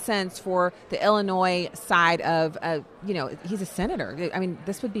common sense for the Illinois side of, he's a senator. I mean,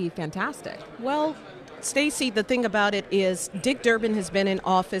 this would be fantastic. Well, Stacey, the thing about it is Dick Durbin has been in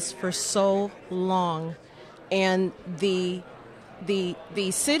office for so long, and the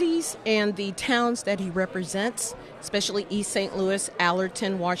cities and the towns that he represents, especially East St. Louis,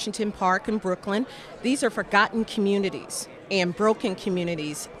 Allerton, Washington Park, and Brooklyn, these are forgotten communities and broken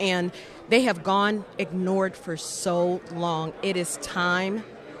communities, and they have gone ignored for so long. It is time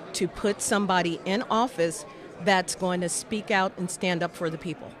to put somebody in office that's going to speak out and stand up for the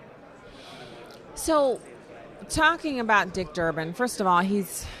people. So, talking about Dick Durbin, first of all,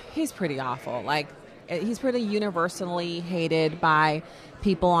 he's pretty awful. Like, he's pretty universally hated by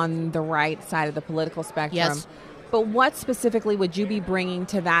people on the right side of the political spectrum. Yes. But what specifically would you be bringing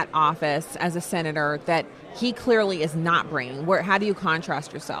to that office as a senator that he clearly is not bringing? How do you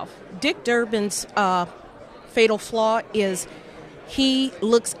contrast yourself? Dick Durbin's fatal flaw is he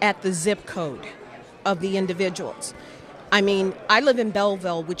looks at the zip code of the individuals. I mean, I live in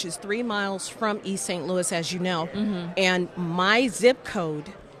Belleville, which is 3 miles from East St. Louis, as you know, and my zip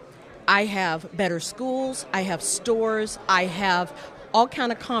code, I have better schools, I have stores, I have all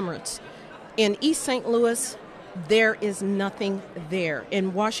kind of commerce. In East St. Louis, there is nothing there.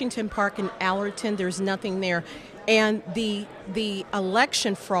 In Washington Park and Allerton, there's nothing there. And the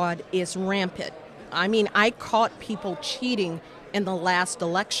election fraud is rampant. I mean, I caught people cheating in the last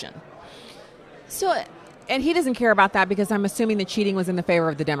election. So, and he doesn't care about that because I'm assuming the cheating was in the favor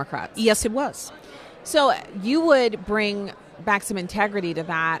of the Democrats. Yes, it was. So you would bring back some integrity to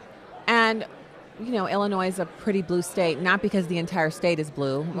that. And, Illinois is a pretty blue state, not because the entire state is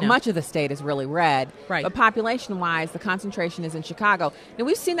blue. No. Much of the state is really red. Right. But population-wise, the concentration is in Chicago. Now,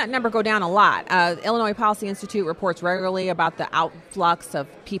 we've seen that number go down a lot. Illinois Policy Institute reports regularly about the outflux of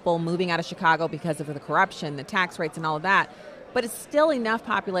people moving out of Chicago because of the corruption, the tax rates, and all of that. But it's still enough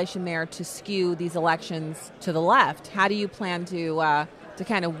population there to skew these elections to the left. How do you plan to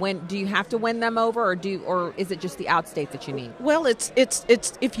kind of win? Do you have to win them over, or is it just the outstate that you need? Well, it's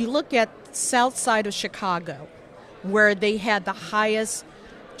if you look at south side of Chicago, where they had the highest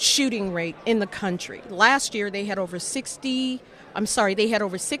shooting rate in the country. Last year they had over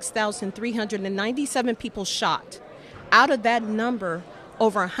 6,397 people shot. Out of that number,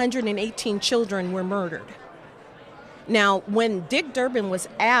 over 118 children were murdered. Now, when Dick Durbin was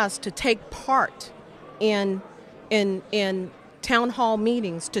asked to take part in town hall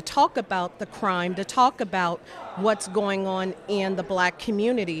meetings to talk about the crime, to talk about what's going on in the black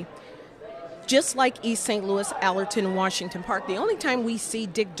community, just like East St. Louis, Allerton, and Washington Park, the only time we see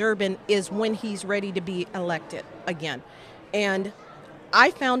Dick Durbin is when he's ready to be elected again. And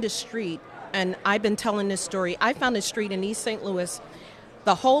I found a street, and I've been telling this story, I found a street in East St. Louis.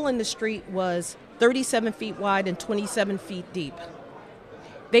 The hole in the street was 37 feet wide and 27 feet deep.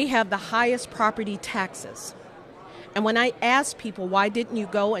 They have the highest property taxes. And when I ask people, why didn't you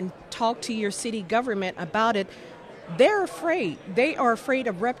go and talk to your city government about it, they're afraid. They are afraid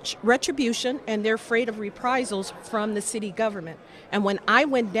of retribution, and they're afraid of reprisals from the city government. And when I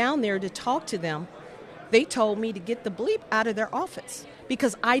went down there to talk to them, they told me to get the bleep out of their office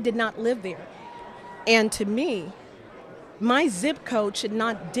because I did not live there. And to me, my zip code should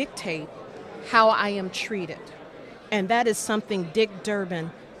not dictate how I am treated. And that is something Dick Durbin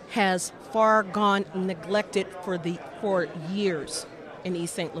has far gone neglected for years in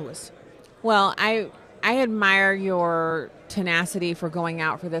East St. Louis. Well, I admire your tenacity for going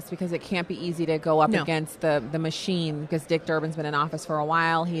out for this because it can't be easy to go up against the machine, because Dick Durbin's been in office for a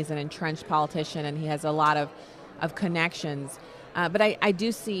while. He's an entrenched politician and he has a lot of connections. But I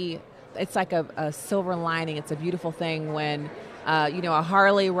do see it's like a silver lining. It's a beautiful thing when a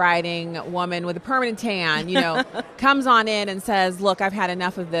Harley riding woman with a permanent tan, comes on in and says, look, I've had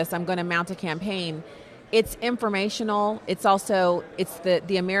enough of this. I'm going to mount a campaign. It's informational. It's also, it's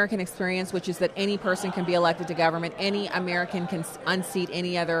the American experience, which is that any person can be elected to government. Any American can unseat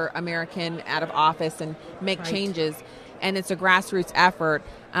any other American out of office and make changes. And it's a grassroots effort.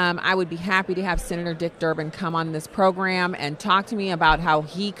 I would be happy to have Senator Dick Durbin come on this program and talk to me about how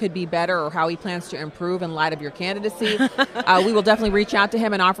he could be better or how he plans to improve in light of your candidacy. We will definitely reach out to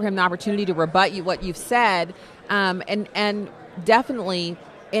him and offer him the opportunity to rebut what you've said. And definitely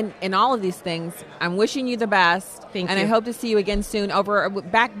in all of these things, I'm wishing you the best. Thank and you. I hope to see you again soon over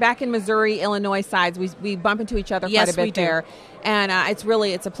back in Missouri, Illinois sides. We bump into each other Yes, quite a bit we do. there. And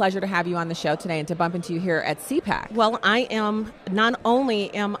it's a pleasure to have you on the show today and to bump into you here at CPAC. Well, not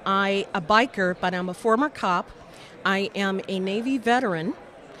only am I a biker, but I'm a former cop. I am a Navy veteran.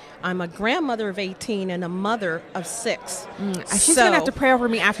 I'm a grandmother of 18 and a mother of 6. She's going to have to pray over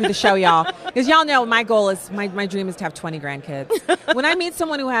me after the show, y'all. Because y'all know my goal is, my dream is to have 20 grandkids. When I meet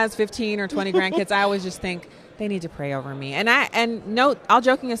someone who has 15 or 20 grandkids, I always just think they need to pray over me. And note, all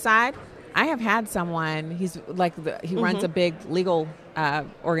joking aside, I have had someone, he runs a big legal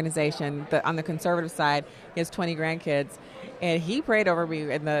organization on the conservative side. He has 20 grandkids. And he prayed over me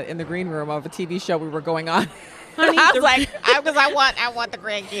in the green room of a TV show we were going on. Honey, I was like, because I want the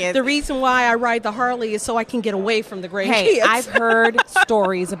grandkids. The reason why I ride the Harley is so I can get away from the grandkids. Hey, I've heard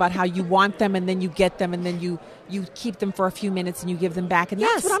stories about how you want them and then you get them and then you keep them for a few minutes and you give them back. And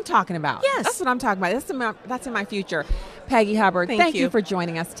that's what I'm talking about. Yes. That's what I'm talking about. That's in my future. Peggy Hubbard, thank you for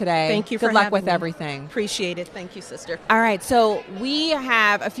joining us today. Thank you for Good luck having with me. everything. Appreciate it. Thank you, sister. All right, so we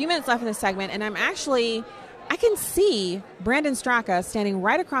have a few minutes left in this segment, and I can see Brandon Straka standing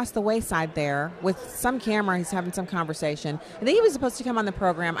right across the wayside there with some camera. He's having some conversation. I think he was supposed to come on the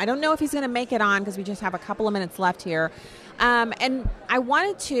program. I don't know if he's going to make it on because we just have a couple of minutes left here. And I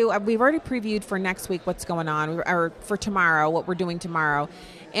wanted to, we've already previewed for next week what's going on, or for tomorrow, what we're doing tomorrow.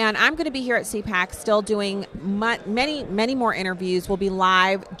 And I'm going to be here at CPAC still doing many, many more interviews. We'll be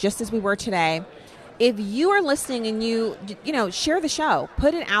live just as we were today. If you are listening and you share the show,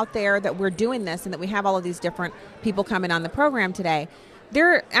 put it out there that we're doing this and that we have all of these different people coming on the program today.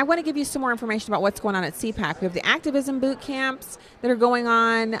 I want to give you some more information about what's going on at CPAC. We have the activism boot camps that are going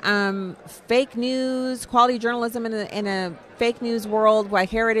on, fake news, quality journalism in a fake news world, like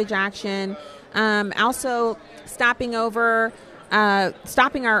Heritage Action, also stopping our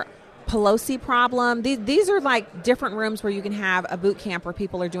Pelosi problem. These are like different rooms where you can have a boot camp where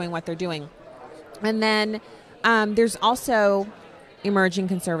people are doing what they're doing. And then there's also emerging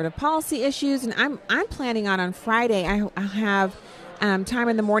conservative policy issues. And I'm planning on Friday, I'll have time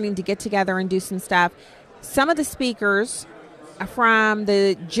in the morning to get together and do some stuff. Some of the speakers from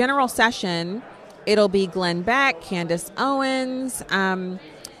the general session, it'll be Glenn Beck, Candace Owens.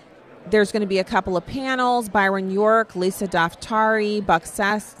 There's going to be a couple of panels, Byron York, Lisa Daftari, Buck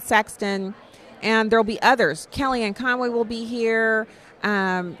Sexton, and there'll be others. Kellyanne Conway will be here,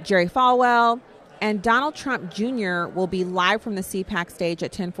 Jerry Falwell. And Donald Trump Jr. will be live from the CPAC stage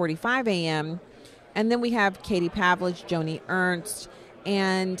at 10:45 a.m. And then we have Katie Pavlich, Joni Ernst,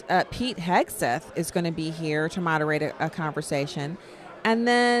 and Pete Hegseth is going to be here to moderate a conversation. And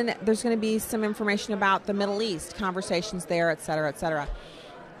then there's going to be some information about the Middle East, conversations there, et cetera, et cetera.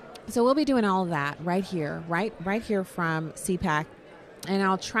 So we'll be doing all of that right here, right here from CPAC. And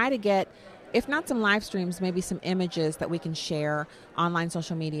I'll try to get, if not some live streams, maybe some images that we can share online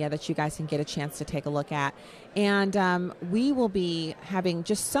social media that you guys can get a chance to take a look at. And we will be having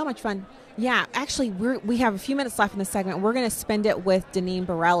just so much fun. Yeah, actually, we have a few minutes left in the segment. We're going to spend it with Deneen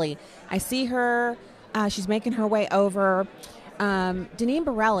Borelli. I see her. She's making her way over. Deneen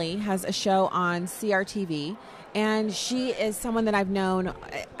Borelli has a show on CRTV. And she is someone that I've known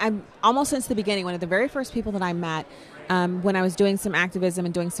almost since the beginning. One of the very first people that I met when I was doing some activism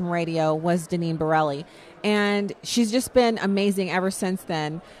and doing some radio was Deneen Borelli. And she's just been amazing ever since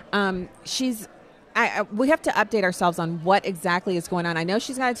then. We have to update ourselves on what exactly is going on. I know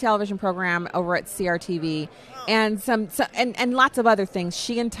she's got a television program over at CRTV and and lots of other things.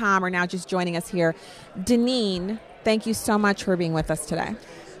 She and Tom are now just joining us here. Deneen, thank you so much for being with us today.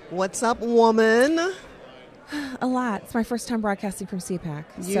 What's up, woman? A lot. It's my first time broadcasting from CPAC.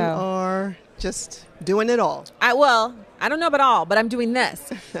 You are just doing it all. I don't know about all, but I'm doing this.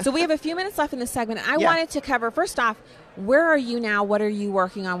 So we have a few minutes left in this segment. I wanted to cover, first off, where are you now? What are you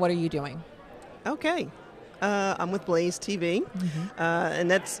working on? What are you doing? Okay. I'm with Blaze TV, and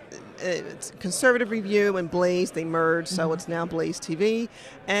it's Conservative Review and Blaze. They merged, so it's now Blaze TV.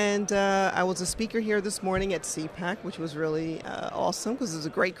 And I was a speaker here this morning at CPAC, which was really awesome because it was a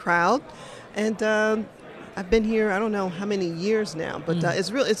great crowd. And I've been here, I don't know how many years now, but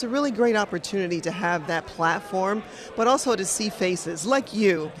it's a really great opportunity to have that platform, but also to see faces like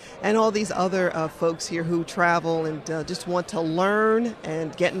you and all these other folks here who travel and just want to learn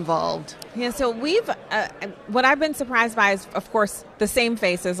and get involved. Yeah, so what I've been surprised by is, of course, the same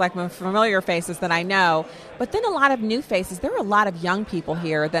faces, like familiar faces that I know, but then a lot of new faces. There are a lot of young people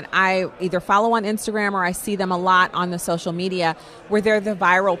here that I either follow on Instagram or I see them a lot on the social media where they're the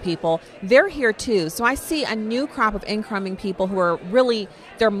viral people. They're here too. So I see a new crop of incoming people who are really,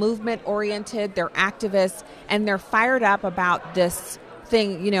 they're movement oriented, they're activists, and they're fired up about this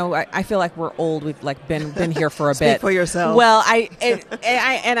thing, I feel like we're old. We've like been here for a Speak bit. for yourself. Well, I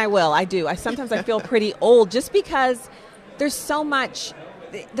will. I do. Sometimes I feel pretty old just because there's so much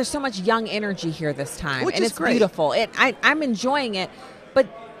young energy here this time, Which and is it's great. beautiful. I'm enjoying it, but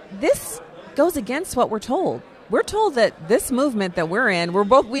this goes against what we're told. We're told that this movement that we're in,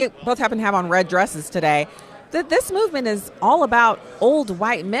 we both happen to have on red dresses today, that this movement is all about old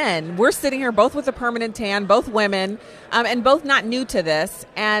white men. We're sitting here both with a permanent tan, both women, and both not new to this,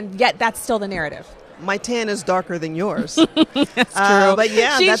 and yet that's still the narrative. My tan is darker than yours. That's true. But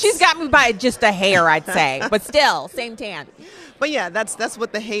yeah, she's got me by just a hair, I'd say, but still, same tan. But yeah, that's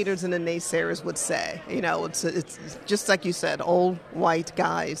what the haters and the naysayers would say. It's just like you said, old white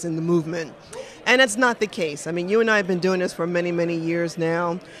guys in the movement. And it's not the case. I mean, you and I have been doing this for many, many years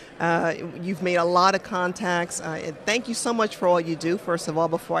now. You've made a lot of contacts. And thank you so much for all you do, first of all,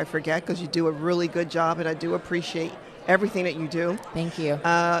 before I forget, because you do a really good job, and I do appreciate everything that you do. Thank you.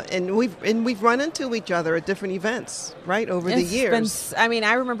 And we've run into each other at different events, right, over the years. I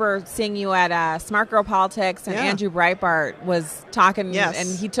remember seeing you at Smart Girl Politics, and Andrew Breitbart was talking,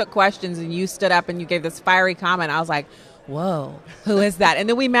 and he took questions, and you stood up and you gave this fiery comment. I was like, whoa, who is that? And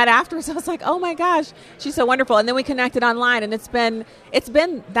then we met afterwards. I was like, oh my gosh, she's so wonderful. And then we connected online, and it's been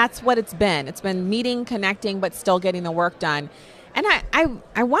that's what it's been. It's been meeting, connecting, but still getting the work done. And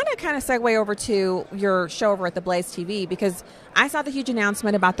I want to kind of segue over to your show over at the Blaze TV, because I saw the huge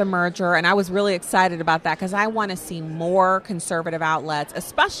announcement about the merger, and I was really excited about that because I want to see more conservative outlets,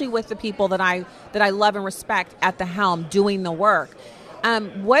 especially with the people that I love and respect at the helm doing the work.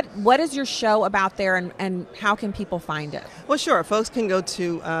 What is your show about there, and how can people find it? Well, sure. Folks can go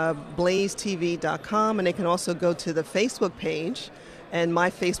to blazetv.com, and they can also go to the Facebook page and my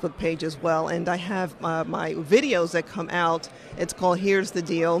Facebook page as well. And I have my videos that come out. It's called Here's the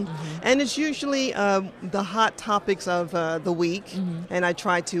Deal. And it's usually the hot topics of the week. And I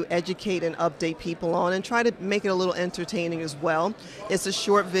try to educate and update people on, and try to make it a little entertaining as well. It's a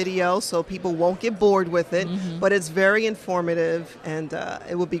short video, so people won't get bored with it. But it's very informative, and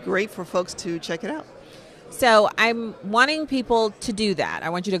it would be great for folks to check it out. So I'm wanting people to do that. I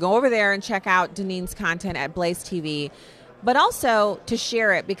want you to go over there and check out Deneen's content at Blaze TV, but also to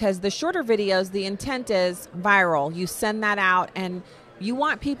share it, because the shorter videos, the intent is viral. You send that out, and you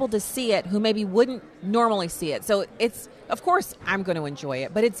want people to see it who maybe wouldn't normally see it. So it's, of course, I'm going to enjoy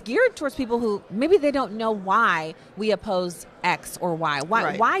it, but it's geared towards people who maybe they don't know why we oppose X or Y.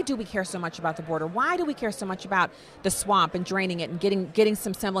 Why do we care so much about the border? Why do we care so much about the swamp and draining it and getting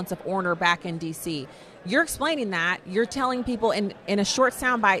some semblance of order back in D.C.? You're explaining that. You're telling people in a short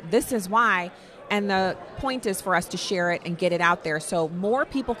soundbite, this is why. And the point is for us to share it and get it out there so more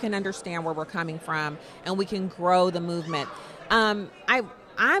people can understand where we're coming from, and we can grow the movement. I'm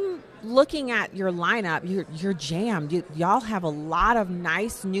looking at your lineup. You're jammed. Y'all have a lot of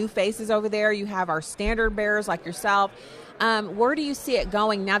nice new faces over there. You have our standard bearers like yourself. Where do you see it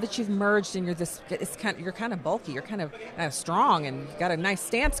going now that you've merged and you're kind of bulky, you're kind of strong, and you've got a nice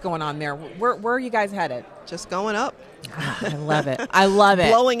stance going on there? Where are you guys headed? Just going up. I love it. I love it.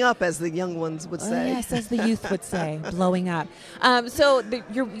 Blowing up, as the young ones would say. Yes, as the youth would say, blowing up. So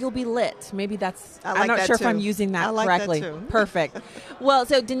you'll be lit. Maybe that's. I'm not sure if I'm using that correctly. That too. Perfect. Well,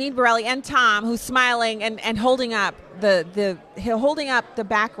 so Deneen Borelli and Tom, who's smiling and holding up holding up the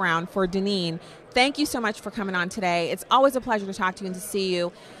background for Deneen. Thank you so much for coming on today. It's always a pleasure to talk to you and to see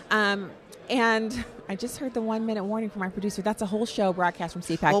you. And I just heard the 1 minute warning from my producer. That's a whole show broadcast from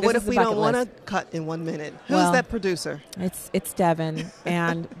CPAC. Well, what if we don't want to cut in 1 minute? Who's that producer? It's Devin.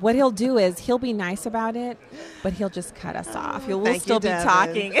 And what he'll do is he'll be nice about it, but he'll just cut us off. We'll still be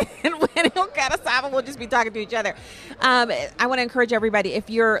talking. And when he'll cut us off, we'll just be talking to each other. I want to encourage everybody, if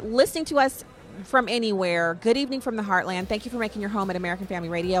you're listening to us from anywhere, good evening from the Heartland. Thank you for making your home at American Family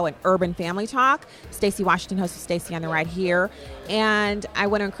Radio and Urban Family Talk. Stacey Washington, host of Stacey on the Right here. And I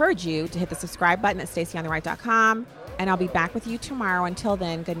want to encourage you to hit the subscribe button at StaceyOnTheRight.com. And I'll be back with you tomorrow. Until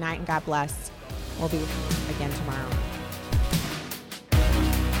then, good night and God bless. We'll be with you again tomorrow.